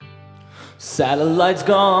Satellites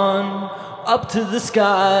gone up to the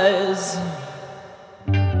skies.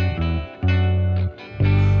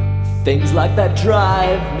 Things like that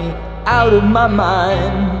drive me out of my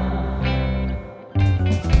mind.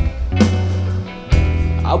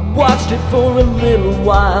 I watched it for a little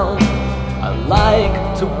while. I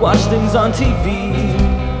like to watch things on TV.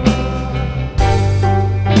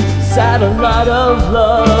 Satellite of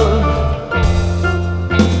love,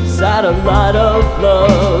 satellite of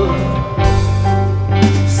love,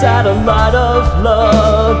 satellite of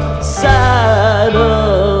love, satellite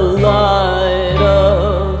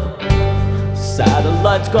of.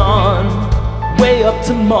 Satellite's gone way up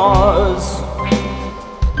to Mars.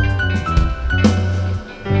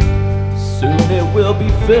 Soon it will be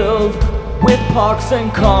filled with parks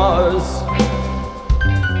and cars.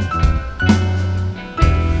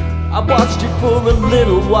 I watched it for a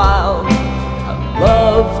little while. I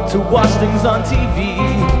love to watch things on TV.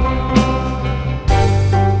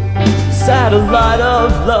 Satellite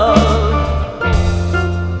of love,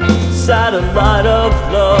 satellite of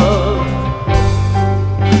love,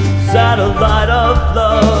 satellite of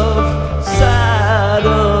love,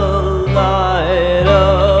 satellite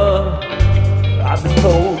of. I've been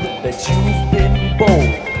told that you've been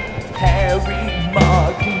bold, Harry,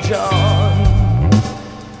 Mark, and John.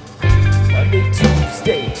 Monday,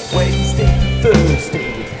 Tuesday, Wednesday, Thursday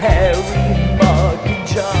with Harry, Mark, and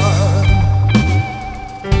John.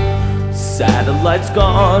 Satellite's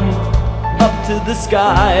gone up to the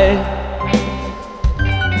sky.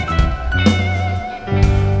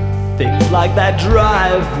 Things like that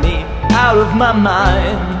drive me out of my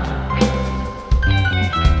mind.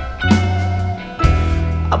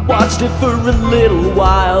 I watched it for a little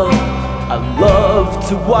while. I love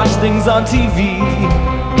to watch things on TV.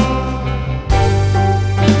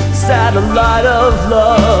 Satellite of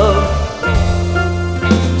love,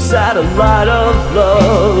 satellite of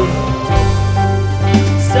love,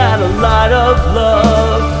 satellite of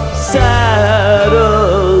love, satellite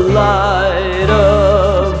of.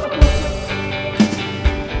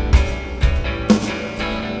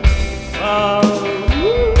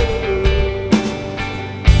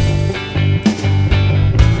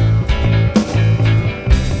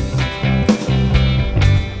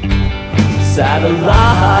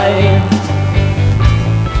 Satellite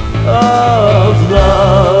of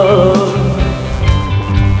love,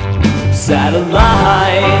 satellite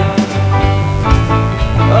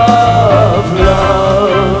of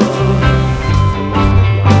love,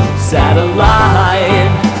 satellite of love,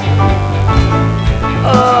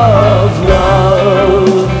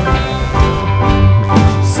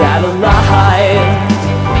 satellite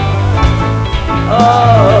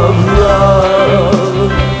of love,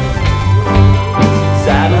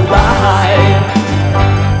 satellite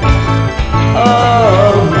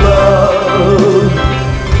of love,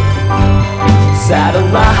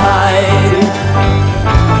 satellite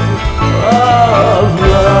of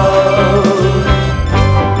love,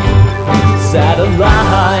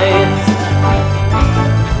 satellite.